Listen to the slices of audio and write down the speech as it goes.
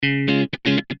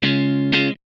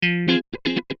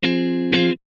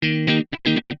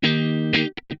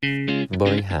บ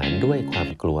ริหารด้วยความ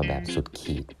กลัวแบบสุด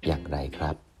ขีดอย่างไรค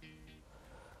รับ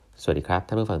สวัสดีครับ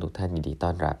ท่านผู้ฟังทุกท่านยินดีต้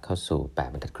อนรับเข้าสู่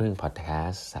8บรรทัดครึ่งพอดแคส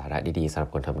ต์สาระดีๆสำหรับ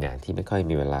คนทำงานที่ไม่ค่อย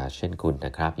มีเวลาเช่นคุณน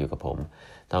ะครับอยู่กับผม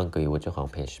ต้องกวีวุฒิเจ้าของ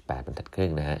เพจ8บรรทัดครึ่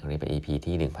งนะฮะวันนี้เป็น EP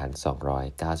ที่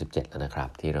1297แล้วนะครับ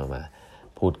ที่เรามา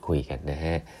พูดคุยกันนะฮ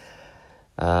ะ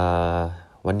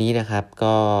วันนี้นะครับ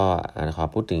ก็ขอ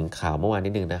พูดถึงข่าวเมื่อวานนิ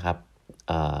ดนึงนะครับ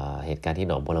เหตุการณ์ที่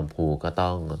หนองบัวลำพูก็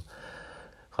ต้อง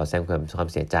ขอแสดงความ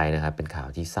เสียใจนะครับเป็นข่าว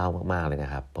ที่เศร้ามากๆเลยน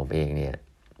ะครับผมเองเนี่ย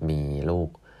มีลูก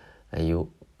อายุ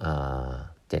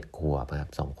7 ขวบนะครั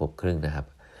บ2 ขวบครึ่งนะครับ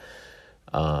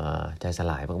ใจส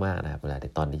ลายมากๆนะครับเวลา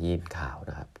ตอนที่ยินข่าว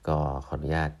นะครับก็ขออนุ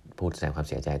ญาตพูดแสดงความ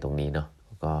เสียใจตรงนี้เนาะ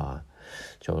ก็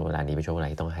ช่วงเวลานี้เป็นช่วงเวลา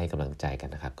ที่ต้องให้กำลังใจกัน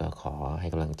นะครับก็ขอให้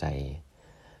กำลังใจ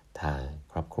ทาง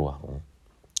ครอบครัวของ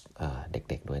เ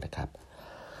ด็กๆด้วยนะครับ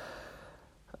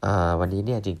วันนี้เ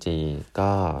นี่ยจริงๆ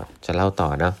ก็จะเล่าต่อ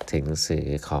เนาะถึงหนังสือ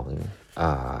ของ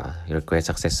Great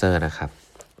Successor นะครับ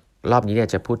รอบนี้เนี่ย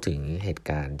จะพูดถึงเหตุ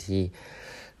การณ์ที่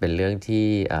เป็นเรื่องที่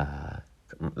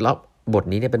รอบบท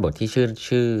นี้เนี่ยเป็นบทที่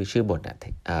ชื่อบท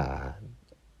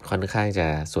ค่อนข้างจะ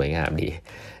สวยงามดี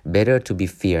Better to be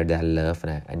feared than love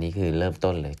นะอันนี้คือเริ่ม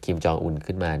ต้นเลยคิมจองอุน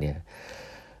ขึ้นมาเนี่ย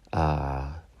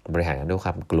บริหารกันด้วยค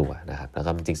วามกลัวนะครับแล้วก็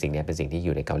จริงๆสิ่งนี้เป็นสิ่งที่อ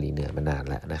ยู่ในเกาหลีเหนือมานาน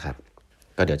แล้วนะครับ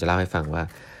ก็เดี๋ยวจะเล่าให้ฟังว่า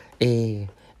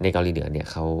ในเกาหลีเหนือเนี่ย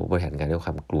เขาบริหารงานด้วยค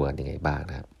วามกลัวยังไงบ้าง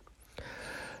นะครับ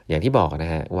อย่างที่บอกน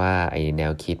ะฮะว่าไอแน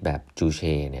วคิดแบบจูเช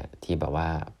เนี่ยที่แบบว่า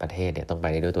ประเทศเนี่ยต้องไป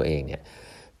ได้ด้วยตัวเองเนี่ย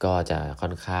ก็จะค่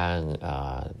อนข้าง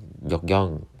ยกย่อง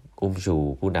อุ้มชู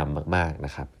ผู้นำมากๆน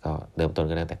ะครับก็เริ่มต้น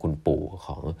กันตั้งแต่คุณปู่ข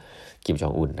องคิมจอ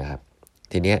งอุนนะครับ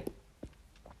ทีเนี้ย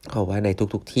เขาว่าใน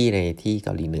ทุกที่ในที่เก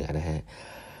าหลีเหนือนะฮะ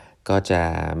ก็จะ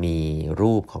มี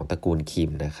รูปของตระกูลคิ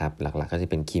มนะครับหลักๆก็จะ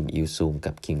เป็นคิมอิลซุง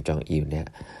กับคิมจองอิลเนี่ย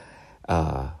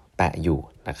แปะอยู่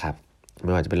นะครับไ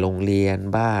ม่ว่าจะเป็นโรงเรียน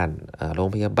บ้านโรง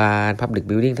พยาบาล Public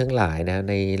Building ทั้งหลายนะ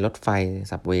ในรถไฟ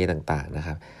ซับเวย์ต่างๆนะค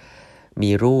รับ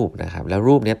มีรูปนะครับแล้ว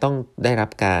รูปนี้ต้องได้รับ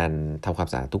การทำความ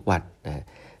สะอาดทุกวันนะ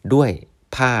ด้วย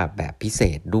ผ้าแบบพิเศ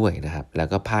ษด้วยนะครับแล้ว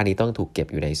ก็ผ้านี้ต้องถูกเก็บ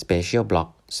อยู่ใน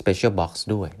special box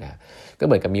ด้วยนะก็เ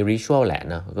หมือนกับมี ritual แหละ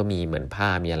เนาะก็มีเหมือนผ้า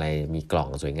มีอะไรมีกล่อง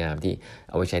สวยงามที่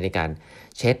เอาไว้ใช้ในการ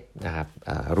เช็ดนะครับ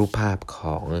รูปภาพข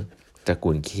องตระ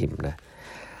กูลคิมนะ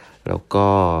แล้วก็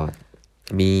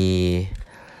มี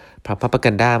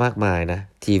propaganda มากมายนะ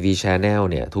ทีวี channel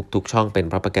เนี่ยทุกช่องเป็น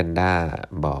propaganda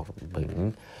บอกถึง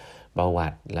ประวั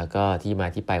ติแล้วก็ที่มา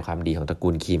ที่ไปความดีของตระกู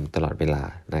ลคิมตลอดเวลา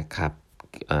นะครับ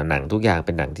หนังทุกอย่างเ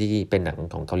ป็นหนังที่เป็นหนัง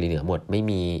ของเกาหลีเหนือหมดไม่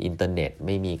มีอินเทอร์เน็ตไ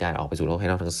ม่มีการออกไปสู่โลกภาย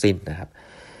นอกทั้งสิ้นนะครับ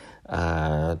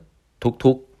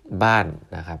ทุกบ้าน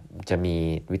นะครับจะมี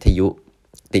วิทยุ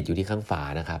ติดอยู่ที่ข้างฝา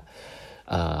นะครับ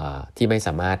ที่ไม่ส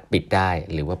ามารถปิดได้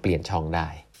หรือว่าเปลี่ยนช่องได้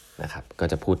นะครับก็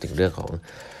จะพูดถึงเรื่องของ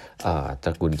ต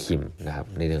ระกูลคิมนะครับ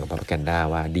ในเรื่องของ propaganda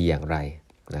ว่าดีอย่างไร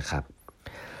นะครับ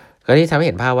ก็ที่ทำให้เ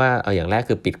ห็นภาพว่าอย่างแรก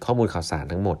คือปิดข้อมูลข่าวสาร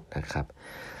ทั้งหมดนะครับ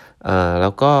แล้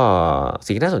วก็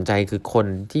สิ่งที่น่าสนใจคือคน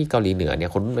ที่เกาหลีเหนือเนี่ย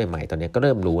คนรุ่นใหม่ๆตอนนี้ก็เ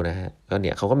ริ่มรู้นะฮะก็เ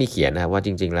นี่ยเขาก็มีเขียนนะครับว่าจ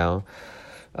ริงๆแล้ว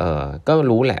ก็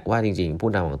รู้แหละว่าจริงๆผู้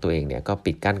นำของตัวเองเนี่ยก็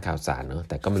ปิดกั้นข่าวสารเนาะ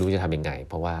แต่ก็ไม่รู้จะทำยังไง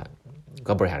เพราะว่า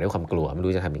ก็บริหารด้วยความกลัวไม่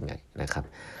รู้จะทำยังไงนะครับ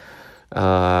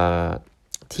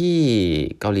ที่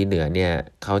เกาหลีเหนือเนี่ย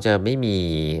เขาจะไม่มี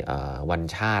วัน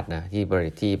ชาตินะ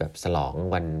ที่แบบฉลอง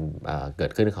วันเกิ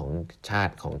ดขึ้นของชา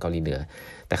ติของเกาหลีเหนือ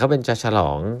แต่เขาเป็นจะฉล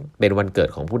องเป็นวันเกิด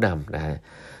ของผู้นำนะฮะ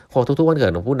พอทุกๆวันเกิ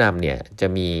ดของผู้นำเนี่ยจะ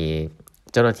มี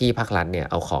เจ้าหน้าที่ภาครัฐเนี่ย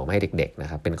เอาของมาให้เด็กๆนะ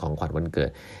ครับเป็นของขวัญวันเกิด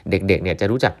เด็กๆเนี่ยจะ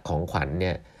รู้จักของขวัญเ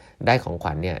นี่ยได้ของข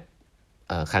วัญเนี่ย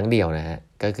ครั้งเดียวนะฮะ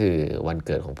ก็คือวันเ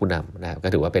กิดของผู้นำนะครับก็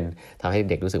ถือว่าเป็นทำให้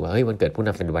เด็กรู้สึกว่าเฮ้ยวันเกิดผู้น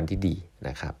ำเป็นวันที่ดีน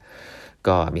ะครับ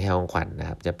ก็มีให้ของขวัญนะ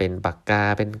ครับจะเป็นปากกา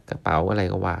เป็นกระเป๋าอะไร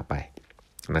ก็ว่าไป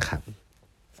นะครับ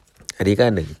อันนี้ก็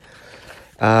หนึ่ง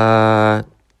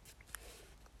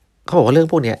เขาบอกว่าเรื่อง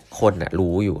พวกนี้คนนะ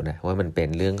รู้อยู่นะว่ามันเป็น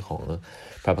เรื่องของ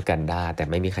propaganda แต่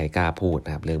ไม่มีใครกล้าพูดน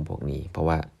ะครับเรื่องพวกนี้เพราะ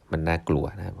ว่ามันน่ากลัว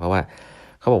นะเพราะว่า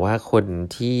เขาบอกว่าคน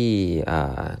ที่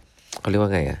เขาเรียกว่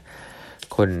าไง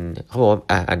คนเขาบอกว่า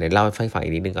เดี๋ยวเล่าให้ฟังอี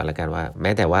กนิดนึงก่อนละกันว่าแ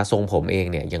ม้แต่ว่าทรงผมเอง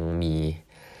เนี่ยยังมี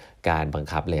การบัง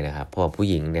คับเลยนะครับเพราะผู้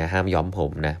หญิงเนี่ยห้ามย้อมผ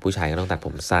มนะผู้ชายก็ต้องตัดผ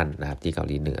มสั้นนะครับที่เกา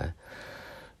หลีเหนือ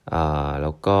แ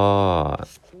ล้วก็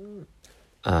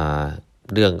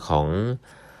เรื่องของ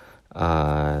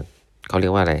เขาเรีย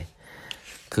กว่าอะไร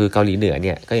คือเกาหลีเหนือเ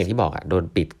นี่ยก็อย่างที่บอกโดน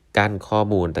ปิดกั้นข้อ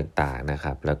มูลต่างๆนะค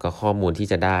รับแล้วก็ข้อมูลที่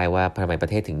จะได้ว่าทำไมประ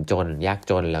เทศถึงจนยาก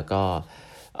จนแล้วก็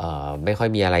ไม่ค่อย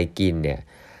มีอะไรกินเนี่ย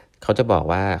เขาจะบอก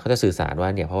ว่าเขาจะสื่อสารว่า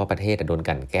เนี่ยเพราะว่าประเทศโดนก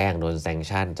ลั่นแกล้งโดนแซง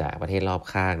ชั่นจากประเทศรอบ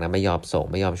ข้างนะไม่ยอมส่ง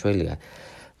ไม่ยอมช่วยเหลือ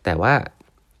แต่ว่า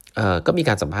ก็มี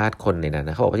การสัมภาษณ์คนในนั้นน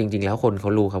ะเขาบอกว่าจริงๆแล้วคนเขา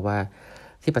รู้ครับว่า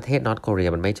ที่ประเทศนอร์ทโคเรีย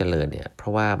มันไม่เจริญเนี่ยเพรา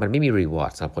ะว่ามันไม่มีรีวอร์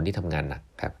ดสำหรับคนที่ทำงานหนัก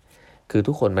ครับ คือ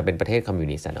ทุกคนมันเป็นประเทศคอมมิว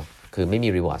นิสต์เนาะคือไม่มี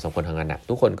รีวอร์ดสำหรับคนทำงานหนัก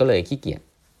ทุกคนก็เลยขี้เกียจ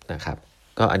นะครับ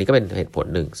ก็อันนี้ก็เป็นเหตุผล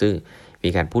หนึ่งซึ่งมี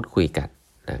การพูดคุยกัน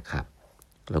นะครับ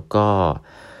แล้วก็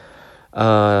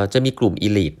จะมีกลุ่ม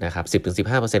elite นะครับ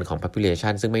 10-15% ของ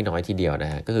population ซึ่งไม่น้อยทีเดียวน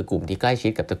ะฮะก็คือกลุ่มที่ใกล้ชิ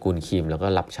ดกับตระกูลคิมแล้วก็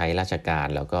รับใช้ราชการ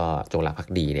แล้วก็จงรักภัก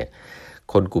ดีเนี่ย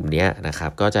คนกลุ่มนี้นะครั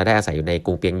บก็จะได้อาศัยอยู่ในก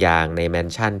รุงเปียงยางในแมน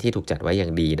ชั่นที่ถูกจัดไว้อย่า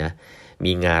งดีนะ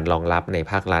มีงานรองรับใน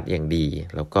ภาครัฐอย่างดี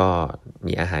แล้วก็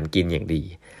มีอาหารกินอย่างดี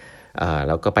แ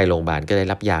ล้วก็ไปโรงพยาบาลก็ได้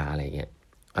รับยาอะไรเงี้ย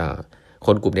ค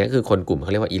นกลุ่มนี้คือคนกลุ่มเข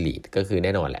าเรียกว่า elite ก็คือแ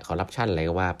น่นอนแหละเขารับชั่นอะไร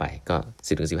ก็ว่าไปก็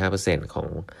 10-15%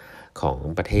 ของ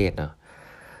ประเทศเนาะ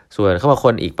ส่วนเขาบอกค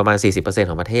นอีกประมาณ 40%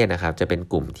 ของประเทศนะครับจะเป็น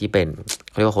กลุ่มที่เป็น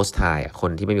เขาเรียกว่า hostile ค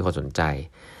นที่ไม่มีคนสนใจ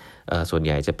ส่วนใ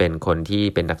หญ่จะเป็นคนที่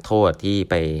เป็นนักโทษที่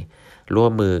ไปร่ว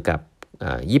มมือกับ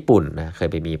ญี่ปุ่นนะเคย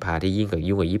ไปมีพาที่ยุ่งกับ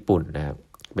ญี่ปุ่นนะครับ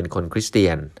เป็นคนคริสเตี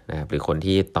ยนนะครับหรือคน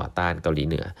ที่ต่อต้านเกาหลี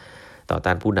เหนือต่อต้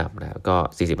านผู้นำนะก็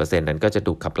 40% นั้นก็จะ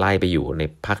ถูกขับไล่ไปอยู่ใน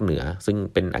ภาคเหนือซึ่ง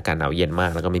เป็นอากาศหนาวเย็นมา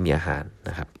กแล้วก็ไม่มีอาหารน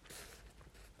ะครับ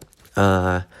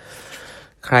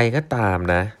ใครก็ตาม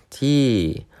นะที่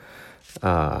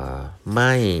ไ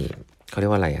ม่เขาเรีย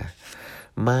กว่าอะไร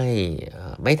ไ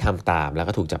ม่ทำตามแล้ว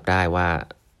ก็ถูกจับได้ว่า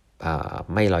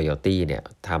ไม่ loyalty เนี่ย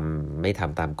ไม่ท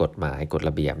ำตามกฎหมายกฎ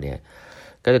ระเบียบเนี่ย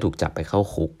ก็จะถูกจับไปเข้า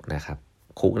คุกนะครับ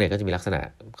คุกเนี่ยก็จะมีลักษณะ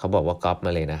เขาบอกว่าก๊อปม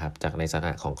าเลยนะครับจากในสถ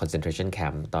านของ concentration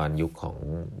camp ตอนยุคของ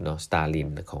สตาลิน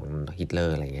ของฮิตเลอ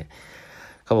ร์อะไรเงี้ย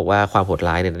เขาบอกว่าความโหด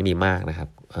ร้ายเนี่ยมีมากนะครับ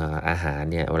อาหาร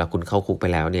เนี่ยเวลาคุณเข้าคุกไป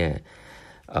แล้วเนี่ย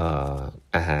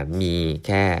อาหารมีแ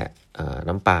ค่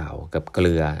น้ำเปล่ากับเก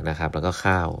ลือนะครับแล้วก็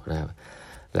ข้าวนะครับ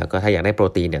แล้วก็ถ้าอยากได้โปร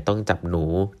ตีนเนี่ยต้องจั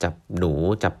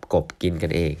บกบกินกั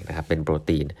นเองนะครับเป็นโปร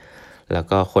ตีนแล้ว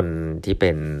ก็คนที่เป็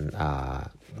น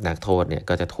นักโทษเนี่ย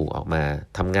ก็จะถูกออกมา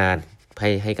ทำงาน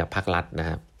ให้กับภาครัฐนะ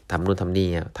ครับทำนู่นทำนี่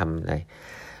ทำอะไร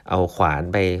เอาขวาน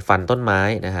ไปฟันต้นไม้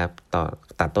นะครับ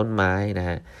ตัดต้นไม้นะ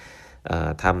ฮะ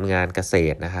ทำงานเกษ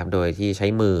ตรนะครับโดยที่ใช้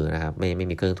มือนะครับไม่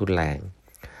มีเครื่องทุ่นแรง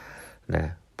นะ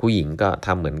ผู้หญิงก็ท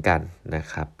ำเหมือนกันนะ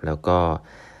ครับแล้วก็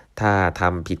ถ้าท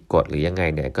ำผิดกฎหรือยังไง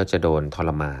เนี่ยก็จะโดนทร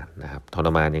มานนะครับทร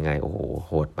มานยังไงโอ้โห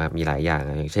โหดมากมีหลายอย่าง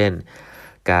อย่างเช่น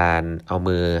การเอา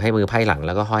มือไพ่หลังแ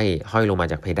ล้วก็ห้อยลงมา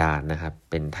จากเพดานนะครับ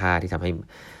เป็นท่าที่ทำให้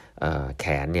แข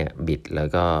นเนี่ยบิดแล้ว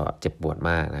ก็เจ็บปวด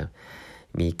มากนะ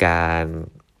มีการ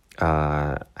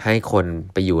ให้คน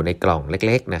ไปอยู่ในกล่องเ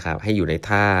ล็กๆนะครับให้อยู่ใน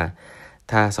ท่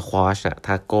าสควอช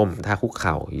ท่าก้มท่าคุกเ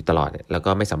ข่าอยู่ตลอดแล้วก็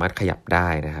ไม่สามารถขยับได้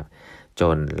นะครับจ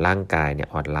นร่างกายเนี่ย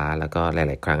อ่อนล้าแล้วก็ห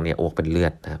ลายๆครั้งเนี่ยอ้วกเป็นเลือ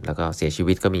ดนะครับแล้วก็เสียชี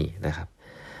วิตก็มีนะครับ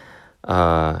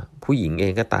ผู้หญิงเอ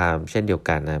งก็ตามเช่นเดียว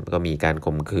กันนะก็มีการ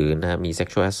ข่มขืนนะมี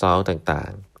sexual assault ต่า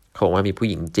งๆเขาบอกว่ามีผู้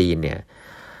หญิงจีนเนี่ย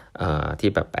ที่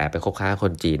แบบแอบไปคบค้าค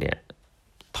นจีนเนี่ย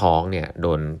ท้องเนี่ยโด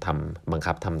นบัง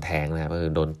คับทำแท้งนะก็คื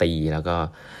อโดนตีแล้วก็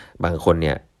บางคนเ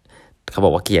นี่ยเขาบ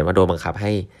อกว่าเขียนว่าโดนบังคับใ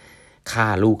ห้ฆ่า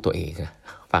ลูกตัวเอง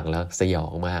ฟังแล้วสยอ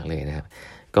งมากเลยนะครับ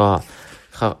ก็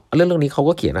เรื่องนี้เขา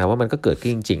ก็เขียนนะว่ามันก็เกิดขึ้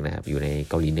นจริงๆนะครับอยู่ใน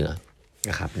เกาหลีเหนือ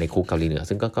นะครับในคุกเกาหลีเหนือ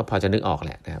ซึ่งก็พอจะนึกออกแ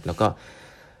หละนะครับแล้วก็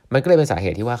มันก็เลยเป็นสาเห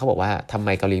ตุที่ว่าเขาบอกว่าทำไม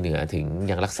เกาหลีเหนือถึง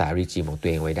ยังรักษารีจิมของตัว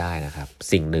เองไว้ได้นะครับ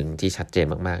สิ่งหนึ่งที่ชัดเจน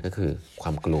มากๆก็คือคว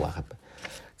ามกลัวครับ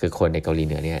คือคนในเกาหลีเ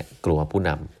หนือเนี่ยกลัวผู้น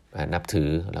ำนับถือ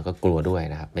แล้วก็กลัวด้วย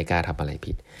นะครับไม่กล้าทำอะไร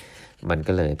ผิดมัน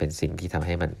ก็เลยเป็นสิ่งที่ทำใ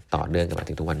ห้มันต่อเนื่องกันมา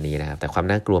ถึงทุกวันนี้นะครับแต่ความ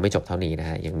น่ากลัวไม่จบเท่านี้นะ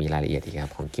ฮะยังมีรายละเอียดอีกครั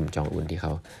บของคิมจองอุนที่เข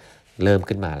าเริ่ม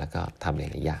ขึ้นมาแล้วก็ทำหล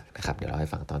ายๆอย่างนะครับเดี๋ยวเราให้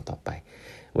ฟังตอนต่อไป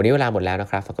วันนี้เวลาหมดแล้วนะ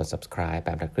ครับฝากกด subscribe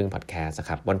 8 ครึ่ง podcast นะ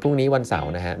ครับวันพรุ่งนี้วันเสาร์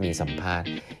นะฮะมีสัมภาษณ์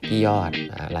พี่ยอด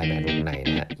ไลน์แมนวงใน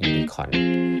นะฮะยูนิคอร์น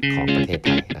ของประเทศไ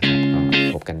ทยนะครับก็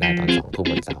พบกันได้ตอน 20:00 น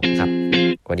วันเสาร์ครับ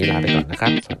วันนี้ลาไปก่อนนะครั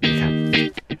บสวัสดีครั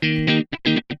บ